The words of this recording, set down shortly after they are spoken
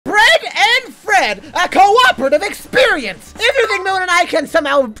instead a cooperative experience. If you think Moon and I can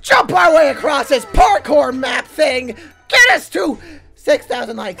somehow jump our way across this parkour map thing, get us to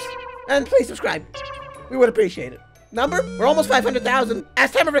 6,000 likes. And please subscribe. We would appreciate it. Number? We're almost 500,000.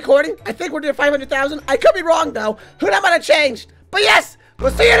 As time of recording, I think we're near 500,000. I could be wrong though. Who knows, might have changed. But yes,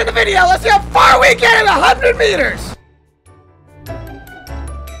 we'll see you in the video. Let's see how far we get in 100 meters.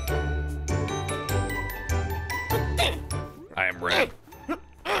 I am ready.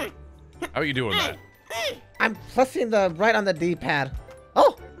 How are you doing that? I'm pressing the right on the D-pad.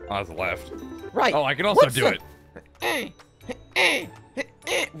 Oh, On the left. right. Oh, I can also do it. it.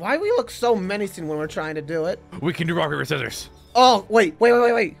 Why we look so menacing when we're trying to do it? We can do rock, paper, scissors. Oh, wait.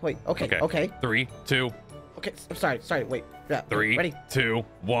 Okay. 3, 2, Okay, I'm sorry, wait. Yeah, 3, ready? 2,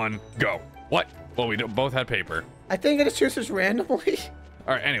 1, go. What? Well, we both had paper. I think it just chooses randomly.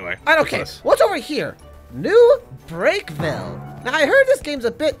 All right, anyway. Okay, what's over here? New Breakville. Now, I heard this game's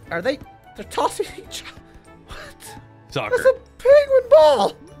a bit, they're tossing each other. What? Soccer. That's a penguin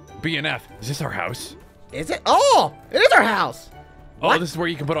ball. BNF. Is this our house? Is it? Oh, it is our house. Oh, What? this is where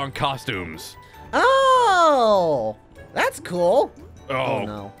you can put on costumes. Oh, that's cool. Oh,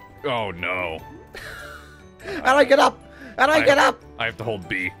 no. Oh, no. How do I get up? How do I get up? I have to hold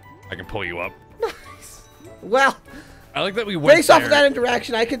B. I can pull you up. Nice. Well, I like that we went based off there. of that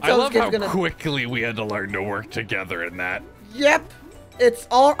interaction, I can I tell love this how game's gonna... quickly we had to learn to work together in that. Yep. It's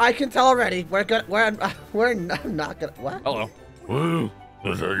all I can tell already. We're not gonna... What? Hello. Whoa.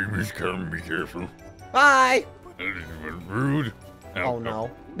 That's how you miscount. Be careful. Bye. Rude. Oh, no.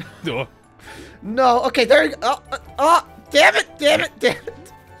 Oh. No. Okay, there you go. Oh, damn it.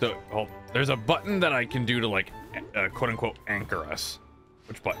 So, there's a button that I can do to, like, quote-unquote, anchor us.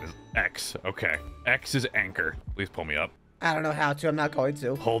 Which button is X? Okay. X is anchor. Please pull me up. I don't know how to. I'm not going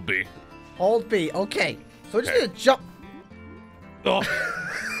to. Hold B. Hold B. Okay. So we're just Okay. gonna jump. Oh.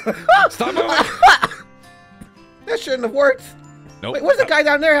 Stop moving! That shouldn't have worked. Nope. Wait, what does the guy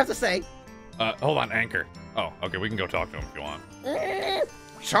down there have to say? Hold on, anchor. Oh, okay, we can go talk to him if you want.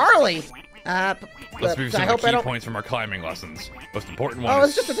 Charlie. Let's review some I of hope the I key don't... points from our climbing lessons. Most important one Oh, is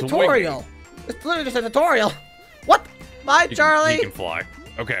it's just a swinging. tutorial. It's literally just a tutorial. What? Bye, Charlie. He can fly.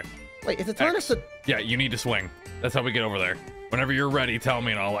 Okay. Wait, is it telling us to... Yeah, you need to swing. That's how we get over there. Whenever you're ready, tell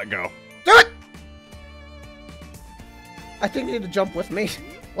me and I'll let go. Do it! I think you need to jump with me.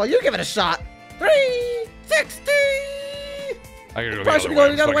 Well, you give it a shot. 360! I gotta go Probably should be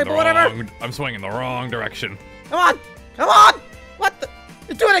going the other way, but whatever. I'm swinging the wrong direction. Come on! Come on! What the?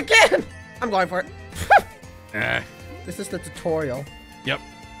 You do it again! I'm going for it. Eh. This is the tutorial. Yep.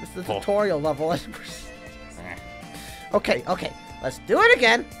 This is the Pull. tutorial level. Eh. Okay. Let's do it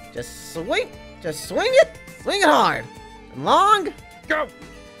again. Just swing it. Swing it hard. And long. Go!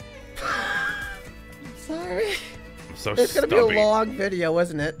 Sorry. I'm so It's gonna stubby. be a long video,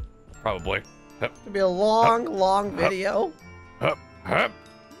 isn't it? Probably. Hup, It's gonna be a long video. hup, hup.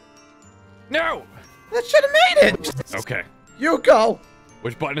 No! That should have made it. Okay. You go.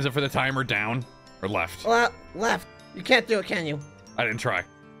 Which button is it for the timer? Down or left? Left. You can't do it, can you? I didn't try.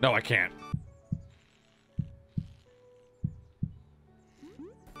 No, I can't.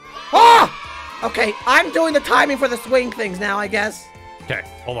 Oh! Okay, I'm doing the timing for the swing things now, I guess. Okay,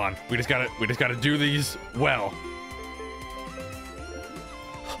 hold on. We just gotta do these well.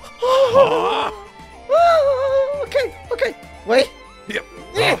 Okay. Wait. Yep.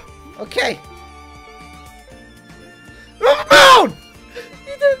 Yeah. Okay. Moon!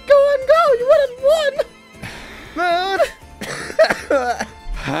 You didn't go and go. You would have won. Moon.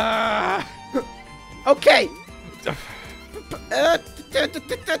 Okay.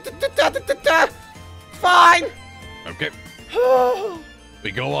 Fine. Okay.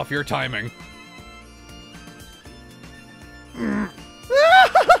 We go off your timing.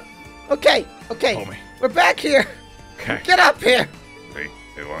 Okay. Hold me. We're back here. Okay. Get up here. 3,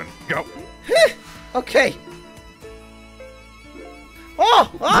 2, 1, go. Okay.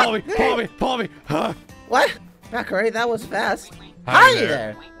 Oh! Pull me. What? Back already? That was fast. Hi Hi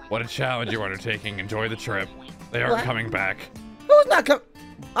there. What a challenge you're undertaking. Enjoy the trip. They aren't What? coming back. Who's not coming?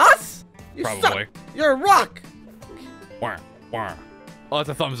 Us? You Probably. suck. You're a rock. Wah, wah. Oh, that's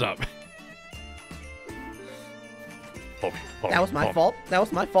a thumbs up. Pull me. That was my fault.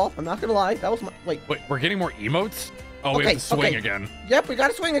 I'm not gonna lie. That was my. Wait, we're getting more emotes? Oh, we have to swing again. Yep, we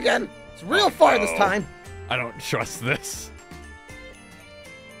gotta swing again. It's real far this no. time. I don't trust this.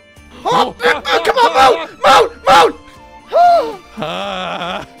 Oh, come on, Moon!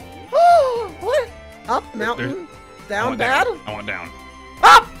 What? Up, mountain, down, bad? I want down.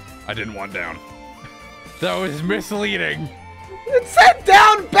 Up! I didn't want down. That was misleading. It said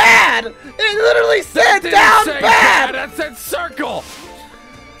down bad! It literally said down bad! That said circle!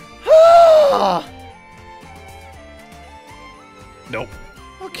 Oh. Nope.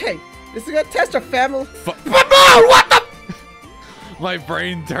 Okay. This is gonna test our family. Moon, what the? My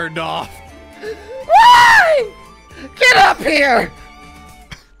brain turned off. Why? Get up here!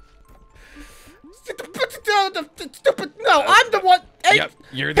 Stupid. No, I'm the one. Hey, Yep,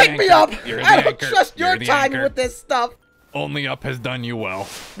 you're the pick anchor. me up. You're the I don't anchor. trust your You're the timing anchor. with this stuff. Only up has done you well.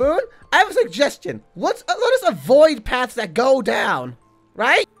 Moon, I have a suggestion. Let us avoid paths that go down,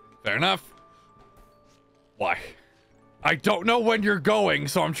 right? Fair enough. Why? I don't know when you're going,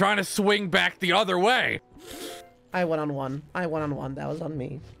 so I'm trying to swing back the other way. I went on one. That was on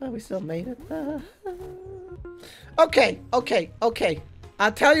me. Oh, we still made it. Okay.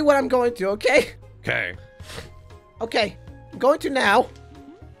 I'll tell you what I'm going to, okay? Okay. Okay. I'm going to now.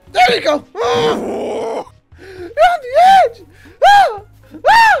 There you go. Oh. You're on the edge. Ah.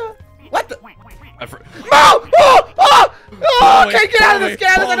 Ah. What the? No! Oh, okay, get out of this.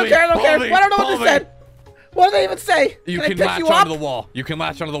 Get out of this. I don't care. I don't know what they said. What do they even say? You can can I pick latch you onto up? the wall. You can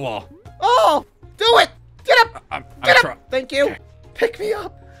latch onto the wall. Oh, do it. Get up. I'm Get trying. up. Thank you. Okay. Pick me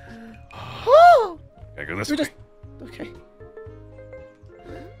up. Oh. Okay, go this We way. just. Okay.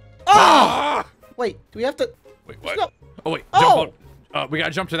 Oh. Ah! Wait. Do we have to? Wait, what? No. Oh, wait. Oh. Jump on. We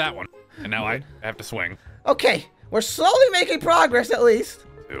gotta jump to that one. And now I have to swing. Okay. We're slowly making progress, at least.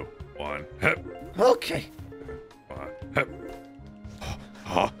 2, 1. Hup. Okay. 1. Hup.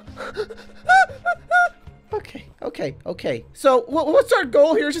 Oh. Okay. So, what's our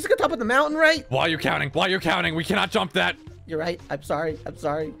goal here? Just get top of the mountain, right? While you're counting, we cannot jump that. You're right. I'm sorry.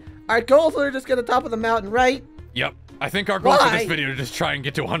 Our goals are just get to the top of the mountain, right? Yep. I think our goal for Why? this video is just try and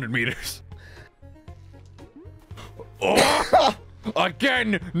get to 100 meters. Oh!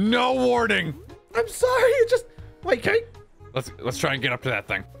 Again, no warning. I'm sorry. It just. Wait, can we? Let's try and get up to that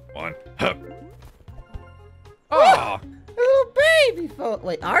thing. 1. Hup. Oh. A little baby phone.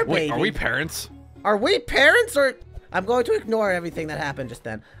 Wait, our baby. Wait, are we parents? Are we parents or? I'm going to ignore everything that happened just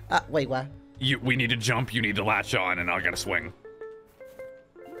then. Wait, what? We need to jump, you need to latch on, and I gotta swing.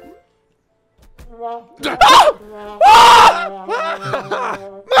 Oh!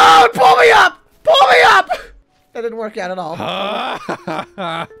 Oh! Pull me up! Pull me up! That didn't work out at all.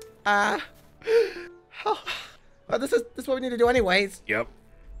 This is what we need to do anyways. Yep.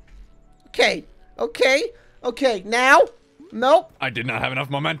 Okay. Now? Nope. I did not have enough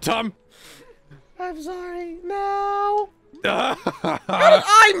momentum. I'm sorry. No. I How did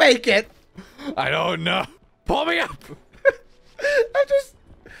I make it? don't know. Pull me up. I'm just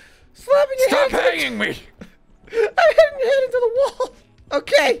slapping your Stop head. hanging me. I'm hitting your head into the wall.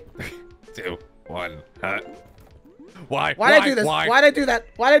 Okay. 2, 1. Why? Why'd I do this? Why'd I do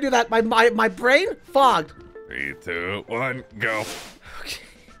that? My brain fogged. 3, 2, 1, go.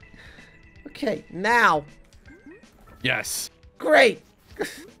 Okay. Now. Yes. Great.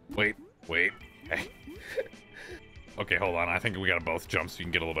 Wait. Okay. Okay, hold on. I think we gotta both jump so you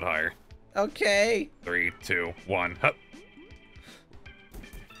can get a little bit higher. Okay. 3, 2, 1. Hup.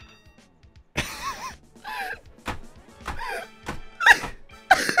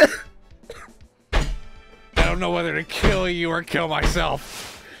 I don't know whether to kill you or kill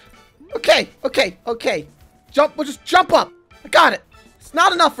myself. Okay. Jump. We'll just jump up. I got it. It's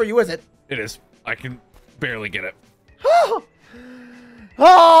not enough for you, is it? It is. I can barely get it. Oh.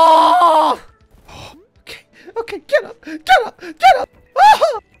 Oh. Okay. Get up.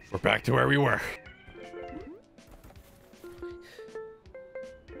 Oh. We're back to where we were.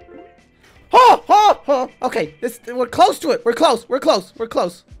 Oh. Okay. We're close to it. We're close.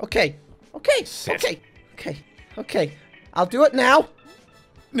 Okay. Sit. Okay. I'll do it now.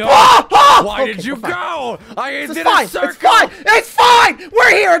 No. Oh. Why Okay, did you we're fine. go? I It's did fine. a circle. It's fine. We're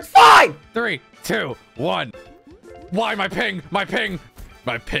here. It's fine. 3, 2, 1. Why my ping? My ping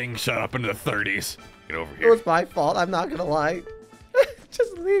shot up into the 30s. Get over It here. was my fault. I'm not gonna lie.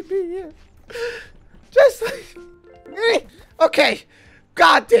 Just leave me here. Just leave me. Okay.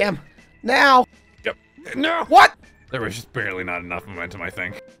 Goddamn. Now. Yep. No. What? There was just barely not enough momentum, I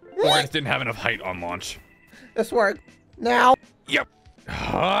think. Or I just didn't have enough height on launch. This worked. Now. Yep.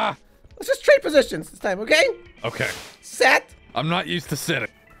 Ah. Let's just trade positions this time, okay? Okay. Set. I'm not used to sitting.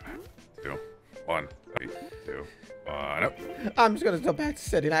 2, 1. 3, 2, 1. Up. I'm just gonna go back to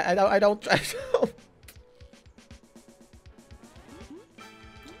sitting. I don't.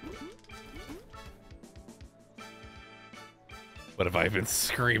 What have I been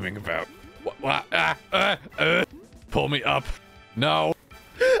screaming about? What? Pull me up. No.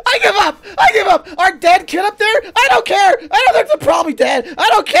 I give up. Our dead kid up there? I don't care. I don't think they're probably dead. I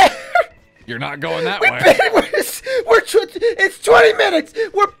don't care. You're not going that We're way. it's 20 minutes.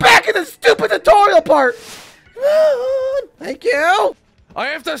 We're back in the stupid tutorial part. Thank you. I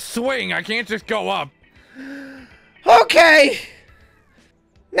have to swing. I can't just go up. Okay.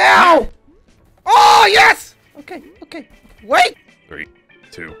 Now. Oh, yes. Okay, okay. Wait. 3,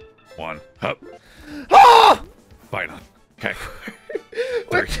 2, 1. Hup. Oh! Fight on. Okay.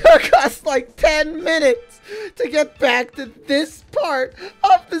 It took us like 10 minutes to get back to this part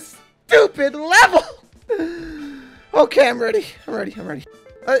of the stupid level. Okay, I'm ready. I'm ready. I'm ready.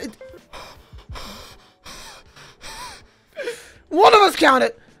 One of us count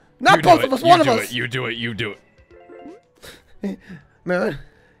it. Not both of us. One of us. You do it. You do it. Moon,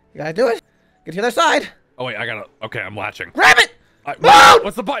 you gotta do it. Get to the other side. Oh wait, I gotta. Okay, I'm latching. Grab it. Moon!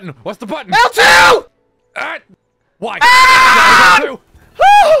 What's the button? What's the button? L2. Why? Ah! L2?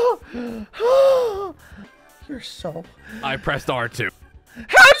 You're so. I pressed R2.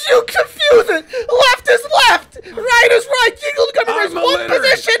 How'd you confuse it? Left is left. Right is right. You can remember one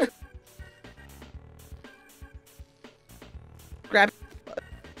position. Grab it.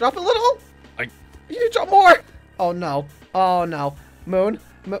 Drop a little. You need to drop more. Oh no. Oh no. Moon.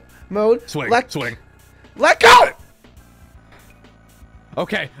 Moon. Swing. Swing. Let go.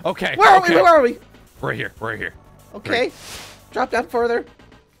 Okay. Okay. Where are we? Where are we? Right here. Right here. Okay. Right. Drop down further.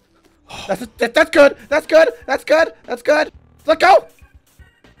 That's good. That's good. That's good. That's good. Let go.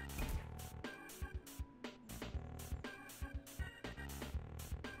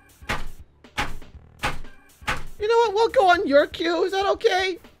 You know what? We'll go on your cue. Is that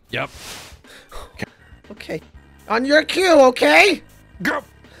okay? Yep. Okay. On your cue, okay? Go.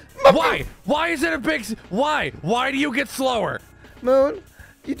 Why? Why is it a big? Why? Why do you get slower? Moon,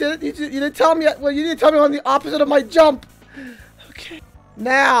 you didn't. You didn't tell me. Well, you didn't tell me on the opposite of my jump. Okay.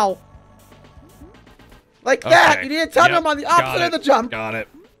 Now. Like that. You didn't tell me I'm on the opposite of the jump. Got it.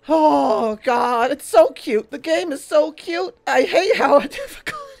 Oh God, it's so cute. The game is so cute. I hate how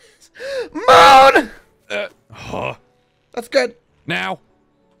difficult it is. Moon. That's good. Now.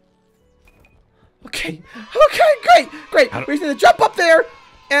 Okay. Okay. Great. We just need to jump up there,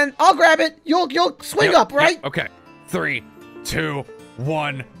 and I'll grab it. You'll swing up, right? Yep. Okay. 3, 2,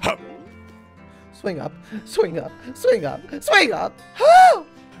 1. Hup. Swing up. Swing up. Swing up. Swing up.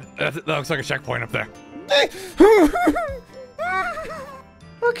 That looks like a checkpoint up there.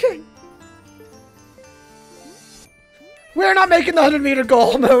 Okay. We're not making the 100-meter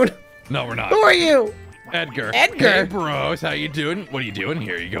goal, Moon. No, we're not. Who are you? Edgar. Edgar. Hey, bros. How you doing? What are you doing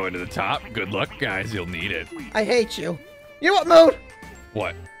here? You going to the top? Good luck, guys. You'll need it. I hate you. You know what, Moon?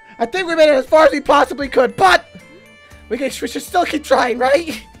 What? I think we made it as far as we possibly could, but we should still keep trying,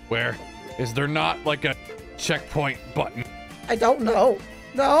 right? Where? Is there not like a checkpoint button? I don't know.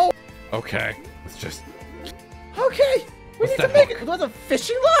 No. Okay. Let's just... Okay. We What's need to that make hook? it. There's a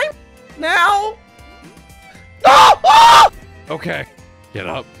fishing line? Now? Oh! Oh! Okay. Get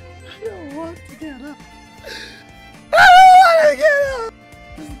up. I don't want to get up. I don't want to get up.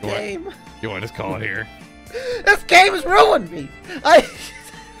 This game. You want to just call it here? This game has ruined me.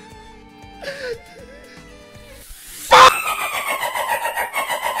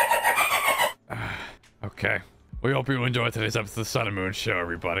 Okay. We hope you enjoyed today's episode of the Sun and Moon Show,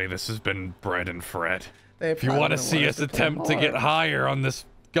 everybody. This has been Bread and Fred. If you want to see us attempt to get higher on this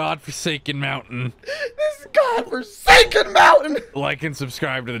godforsaken mountain, this godforsaken mountain, like and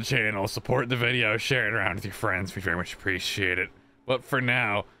subscribe to the channel, support the video, share it around with your friends. We very much appreciate it. But for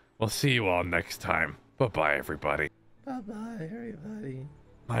now, we'll see you all next time. Bye-bye, everybody. Bye-bye, everybody.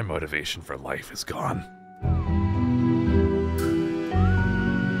 My motivation for life is gone.